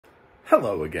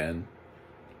Hello again.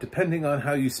 Depending on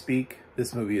how you speak,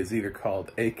 this movie is either called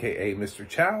AKA Mr.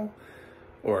 Chow,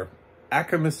 or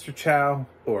Aka Mr. Chow,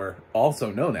 or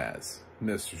also known as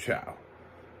Mr. Chow.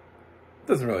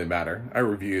 Doesn't really matter. I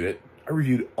reviewed it. I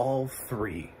reviewed all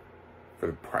three for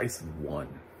the price of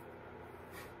one.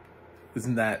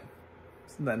 Isn't that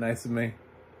nice of me?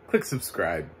 Click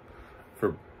subscribe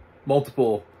for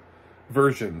multiple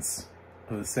versions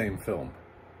of the same film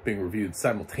being reviewed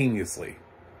simultaneously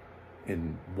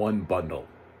in one bundle.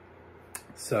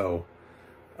 So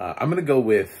I'm gonna go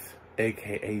with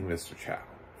AKA Mr. Chow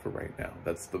for right now.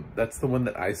 That's the one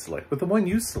that I select, but the one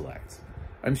you select,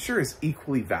 I'm sure is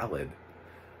equally valid.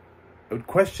 I would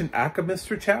question Aka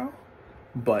Mr. Chow,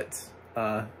 but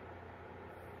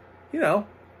you know,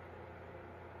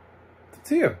 it's up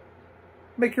to you.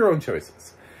 Make your own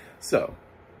choices. So,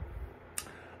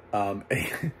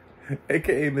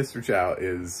 AKA Mr. Chow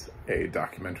is a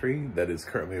documentary that is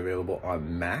currently available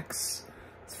on Max.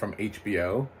 It's from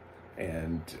HBO,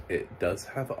 and it does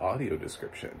have audio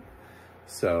description.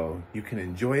 So you can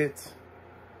enjoy it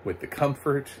with the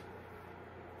comfort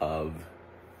of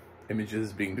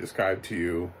images being described to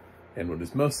you in what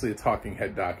is mostly a talking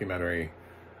head documentary.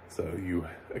 So you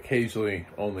occasionally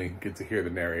only get to hear the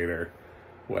narrator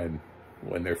when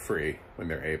they're free, when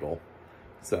they're able.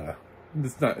 So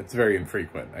it's very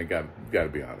infrequent, I gotta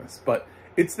be honest, but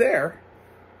it's there.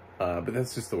 But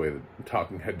that's just the way that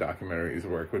talking head documentaries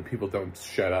work, when people don't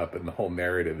shut up and the whole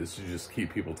narrative is to just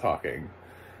keep people talking.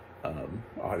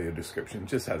 Audio description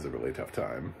just has a really tough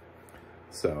time.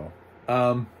 So,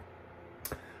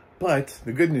 but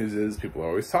the good news is people are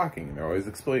always talking, and they're always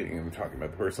explaining, and talking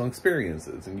about the personal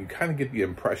experiences, and you kind of get the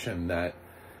impression that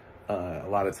a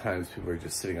lot of times people are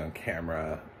just sitting on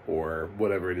camera, or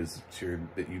whatever it is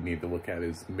that you need to look at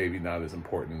is maybe not as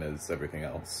important as everything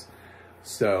else.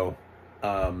 So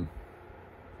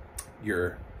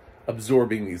you're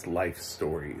absorbing these life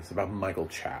stories about Michael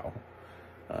Chow,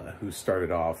 who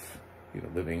started off,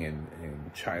 living in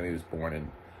China. He was born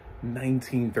in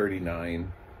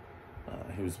 1939.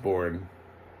 He was born,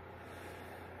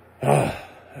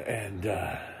 and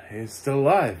he's still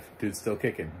alive. Dude's still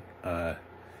kicking.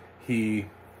 He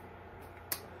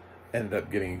ended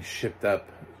up getting shipped out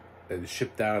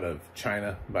of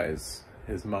China by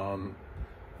his mom,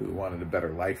 who wanted a better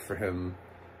life for him,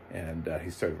 and he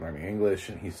started learning English,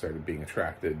 and he started being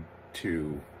attracted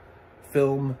to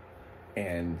film,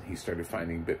 and he started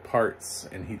finding bit parts.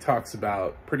 And he talks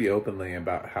pretty openly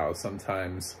about how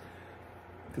sometimes,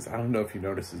 because I don't know if you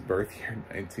noticed his birth year in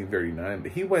 1939,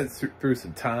 but he went through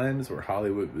some times where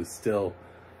Hollywood was still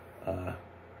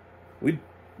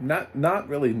not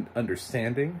really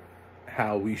understanding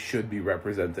how we should be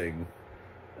representing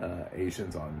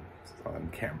Asians on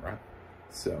camera.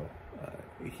 So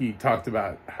he talked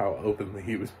about how openly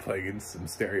he was playing into some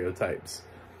stereotypes,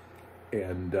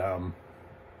 and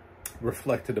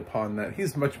reflected upon that.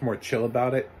 He's much more chill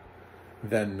about it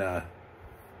than a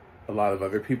lot of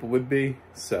other people would be.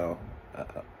 So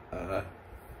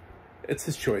it's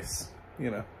his choice.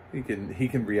 He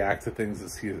can react to things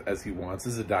as he wants.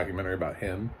 This is a documentary about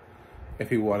him. If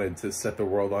he wanted to set the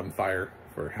world on fire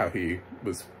for how he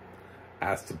was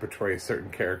asked to portray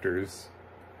certain characters,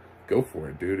 go for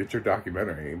it, dude. It's your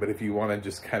documentary. But if you want to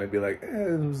just kind of be like,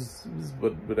 it was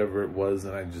whatever it was,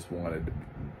 and I just wanted to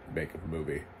make a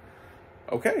movie,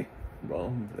 okay, well,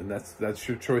 and that's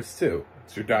your choice too.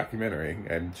 It's your documentary,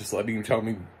 and just letting you tell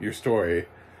me your story.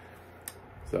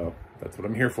 So that's what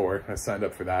I'm here for. I signed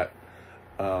up for that.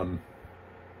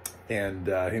 And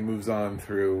he moves on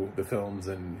through the films,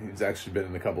 and he's actually been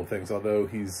in a couple of things, although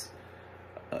he's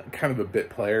kind of a bit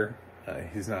player.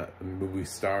 He's not a movie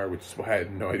star, which is why I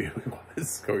had no idea who he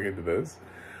was going into this.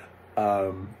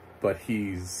 But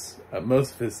he's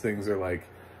most of his things are like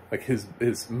his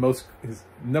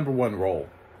number one role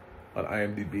on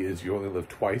IMDb is You Only Live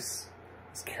Twice.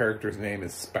 His character's name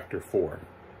is Spectre 4.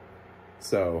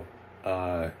 So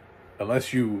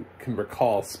unless you can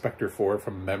recall Spectre 4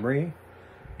 from memory,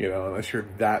 unless you're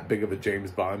that big of a James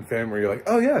Bond fan where you're like,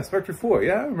 oh yeah, Spectre 4,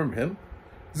 yeah, I remember him.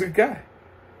 He's a good guy.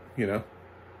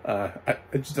 I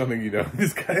just don't think you know who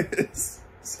this guy is.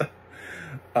 So,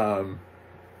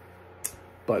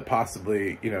 but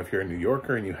possibly, if you're a New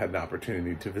Yorker and you had an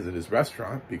opportunity to visit his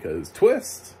restaurant, because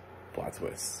plot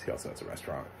twist, he also has a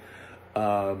restaurant.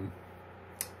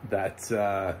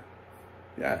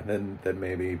 Yeah, then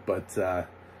maybe, but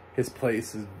his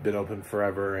place has been open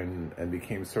forever, and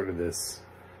became sort of this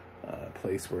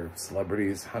place where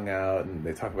celebrities hung out, and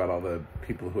they talk about all the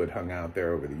people who had hung out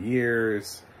there over the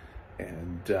years,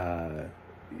 and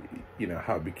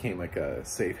how it became like a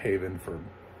safe haven for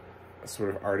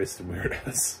sort of artists and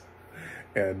weirdos.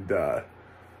 And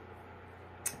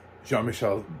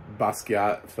Jean-Michel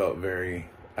Basquiat felt very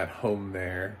at home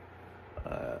there.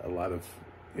 A lot of,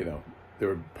 you know, there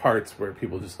were parts where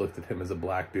people just looked at him as a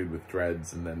black dude with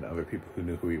dreads, and then other people who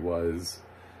knew who he was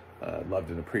loved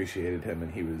and appreciated him,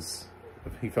 and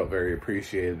he felt very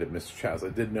appreciated at Mr. Chow's. I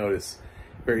did notice,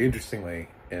 very interestingly,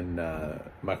 in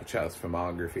Michael Chow's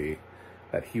filmography,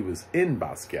 that he was in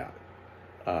Basquiat,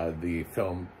 the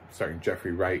film starring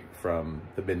Jeffrey Wright from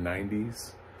the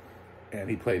mid-90s, and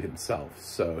he played himself.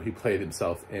 So he played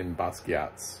himself in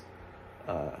Basquiat's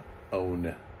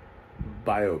own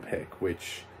biopic,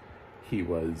 which he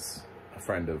was a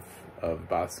friend of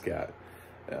Basquiat.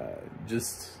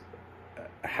 Just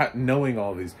knowing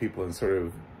all these people and sort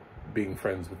of being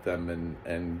friends with them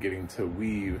and getting to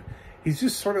weave, he's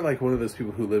just sort of like one of those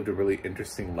people who lived a really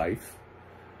interesting life.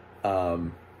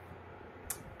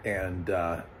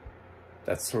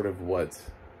 That's sort of what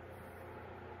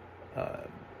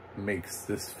makes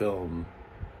this film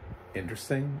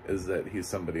interesting, is that he's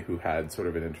somebody who had sort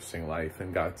of an interesting life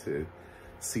and got to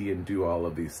see and do all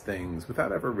of these things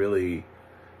without ever really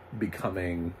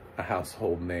becoming a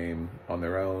household name on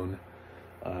their own.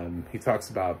 He talks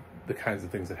about the kinds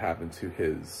of things that happened to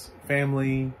his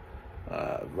family,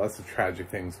 lots of tragic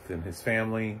things within his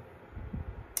family.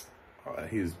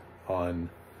 He's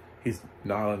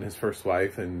not on his first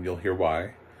wife, and you'll hear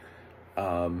why.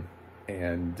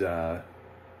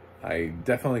 I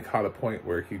definitely caught a point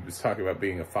where he was talking about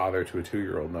being a father to a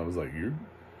 2-year-old, and I was like,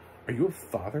 are you a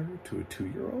father to a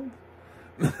 2-year-old?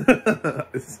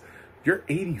 You're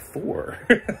 84.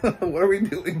 What are we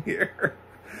doing here?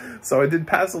 So I did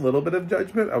pass a little bit of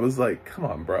judgment. I was like, come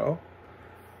on, bro.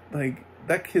 Like,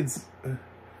 that kid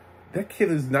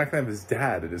is not gonna have his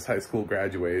dad at his high school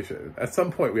graduation. At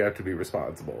some point, we have to be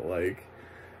responsible. Like,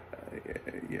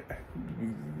 yeah,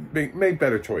 make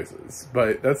better choices.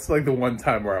 But that's like the one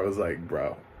time where I was like,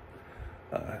 bro,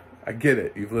 I get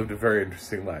it. You've lived a very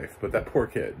interesting life, but that poor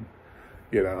kid,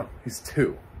 you know, he's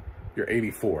 2. You're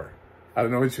 84. I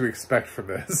don't know what you expect from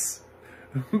this.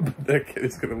 But that kid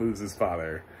is going to lose his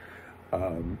father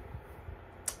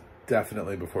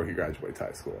definitely before he graduates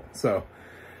high school. So,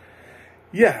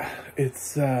 yeah,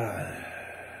 it's a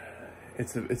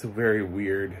very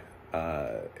weird,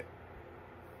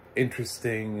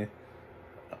 interesting.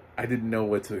 I didn't know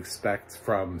what to expect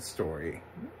from the story,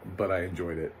 but I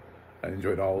enjoyed it. I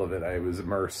enjoyed all of it. I was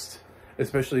immersed,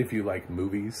 especially if you like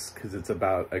movies, because it's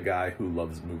about a guy who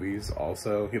loves movies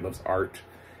also. He loves art.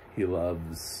 He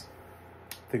loves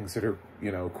things that are,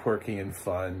 you know, quirky and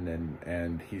fun,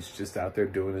 and he's just out there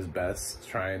doing his best,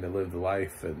 trying to live the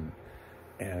life and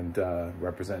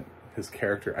represent his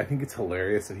character. I think it's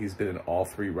hilarious that he's been in all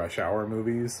 3 Rush Hour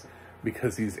movies,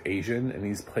 because he's Asian and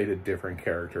he's played a different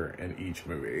character in each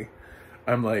movie.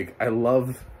 I'm like, I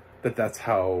love that that's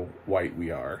how white we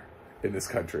are in this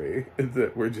country,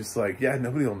 that we're just like, yeah,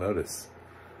 nobody will notice.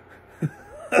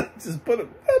 Just put him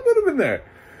in there.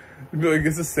 You'd be like,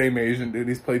 it's the same Asian dude.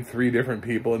 He's played 3 different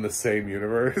people in the same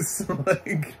universe.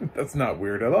 Like, that's not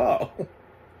weird at all.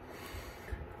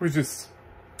 We're just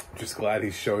glad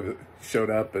he showed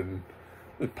up, and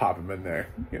we'd pop him in there,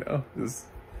 you know. Just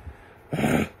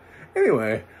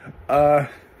anyway,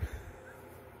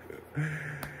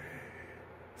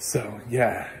 so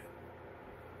yeah,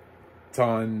 it's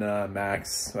on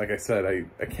Max. Like I said,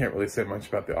 I can't really say much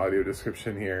about the audio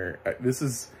description here.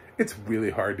 It's really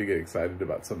hard to get excited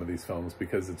about some of these films,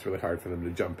 because it's really hard for them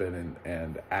to jump in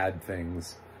and add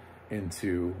things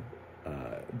into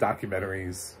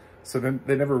documentaries. So then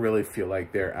they never really feel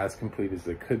like they're as complete as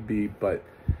they could be, but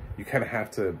you kind of have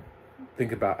to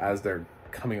think about, as they're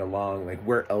coming along, like,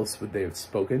 where else would they have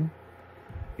spoken?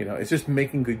 You know, it's just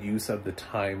making good use of the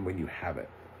time when you have it.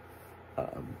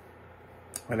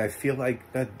 And I feel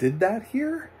like that did that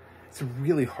here. It's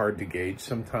really hard to gauge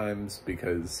sometimes,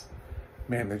 because,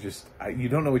 man, they're just, you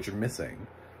don't know what you're missing.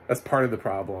 That's part of the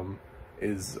problem,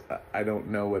 is I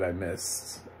don't know what I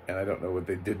missed, and I don't know what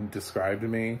they didn't describe to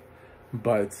me.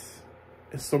 But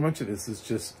so much of this is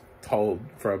just told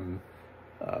from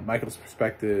Michael's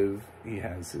perspective. He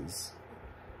has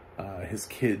his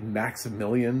kid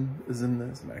Maximilian is in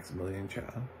this. Maximilian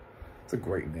Chow. It's a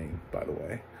great name, by the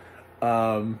way.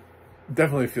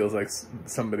 Definitely feels like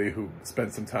somebody who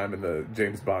spent some time in the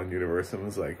James Bond universe and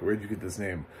was like, where'd you get this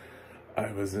name?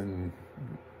 I was in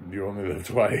You Only Live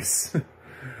Twice.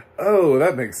 Oh,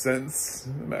 that makes sense.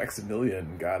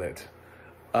 Maximilian, got it.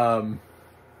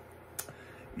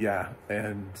 Yeah,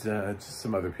 and just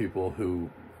some other people who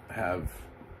have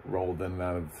rolled in and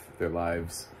out of their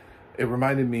lives. It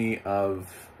reminded me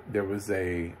of, there was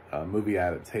a movie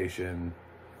adaptation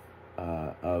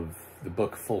of the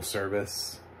book Full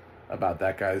Service about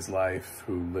that guy's life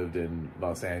who lived in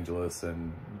Los Angeles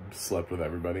and slept with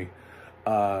everybody,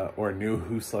 or knew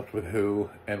who slept with who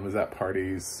and was at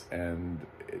parties. And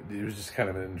it was just kind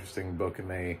of an interesting book, and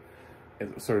they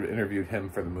sort of interviewed him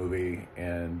for the movie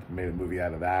and made a movie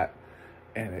out of that.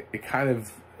 And it kind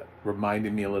of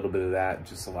reminded me a little bit of that,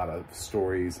 just a lot of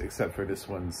stories, except for this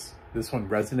one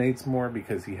resonates more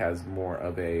because he has more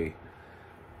of a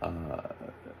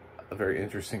very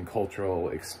interesting cultural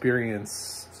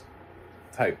experience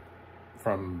type,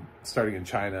 from starting in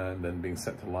China and then being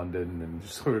sent to London and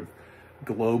just sort of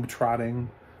globe-trotting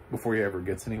before he ever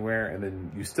gets anywhere. And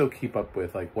then you still keep up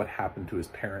with like what happened to his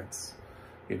parents,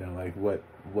 you know, like what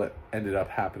ended up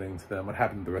happening to them, what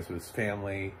happened to the rest of his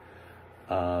family.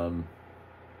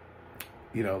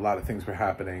 You know, a lot of things were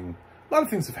happening. A lot of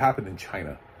things have happened in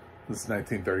China since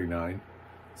 1939.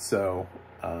 So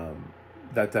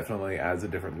that definitely adds a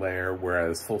different layer,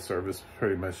 whereas Full Service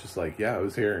pretty much just like, yeah, I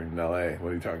was here in LA.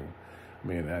 What are you talking? I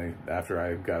mean, after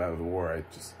I got out of the war, I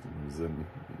just was in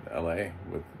LA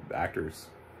with actors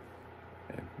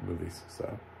and movies.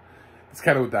 So it's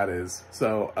kind of what that is.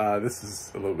 So this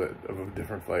is a little bit of a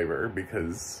different flavor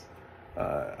because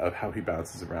of how he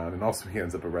bounces around, and also he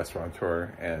ends up a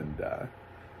restaurateur, and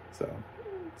so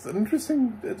it's an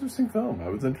interesting film. I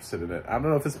was interested in it. I don't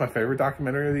know if it's my favorite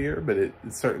documentary of the year, but it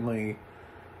certainly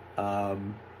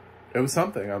it was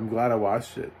something. I'm glad I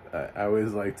watched it. I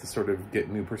always like to sort of get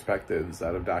new perspectives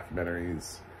out of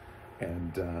documentaries,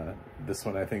 and this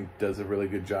one I think does a really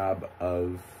good job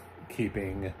of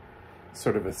keeping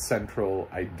sort of a central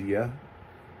idea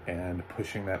and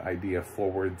pushing that idea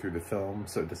forward through the film,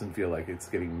 so it doesn't feel like it's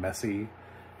getting messy.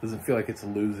 It doesn't feel like it's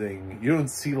losing. You don't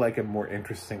see like a more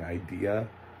interesting idea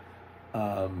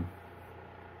and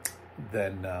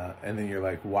then you're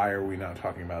like, why are we not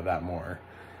talking about that more?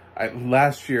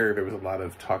 Last year there was a lot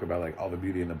of talk about like All the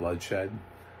Beauty and the Bloodshed,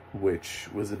 which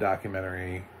was a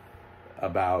documentary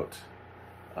about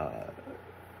a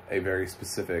very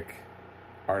specific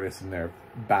artist and their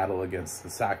battle against the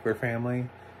Sackler family.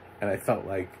 And I felt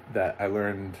like that I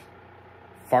learned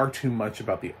far too much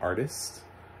about the artist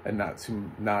and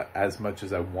not as much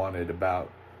as I wanted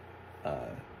about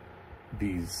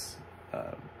these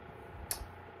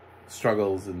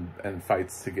struggles and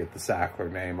fights to get the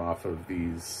Sackler name off of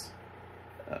these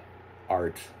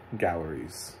art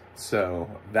galleries. So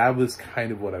that was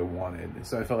kind of what I wanted.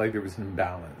 So I felt like there was an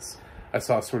imbalance. I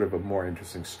saw sort of a more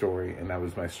interesting story, and that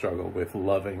was my struggle with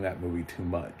loving that movie too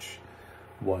much,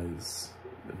 was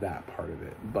that part of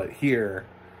it. But here,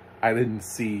 I didn't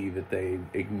see that they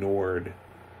ignored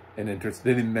an interest.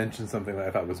 They didn't mention something that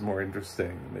I thought was more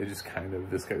interesting. They just kind of,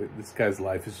 this guy's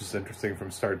life is just interesting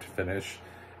from start to finish,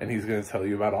 and he's going to tell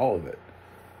you about all of it.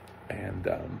 And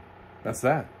that's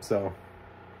that. So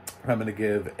I'm going to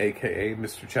give AKA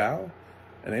Mr. Chow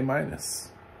an A-.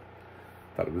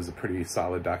 Thought it was a pretty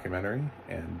solid documentary,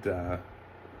 and I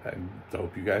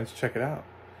hope you guys check it out.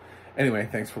 Anyway,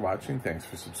 thanks for watching. Thanks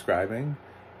for subscribing.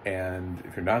 And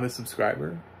if you're not a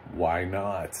subscriber, why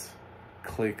not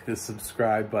click the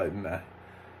subscribe button?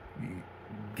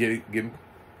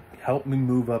 Help me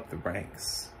move up the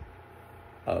ranks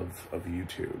of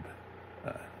YouTube.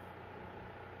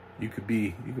 You could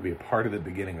be a part of the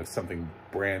beginning of something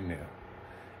brand new.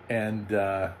 And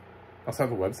I also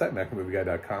have a website,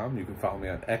 MacAMovieGuy.com. You can follow me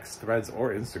on X, Threads,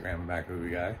 or Instagram,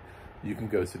 MacAMovieGuy. You can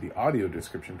go to the audio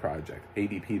description project,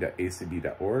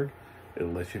 adp.acb.org.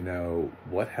 It'll let you know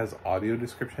what has audio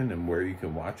description and where you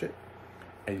can watch it.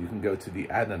 And you can go to the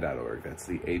ADNA.org. That's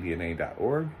the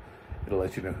ADNA.org. It'll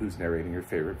let you know who's narrating your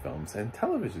favorite films and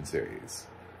television series.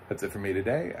 That's it for me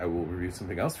today. I will review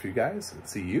something else for you guys, and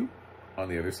see you on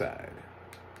the other side.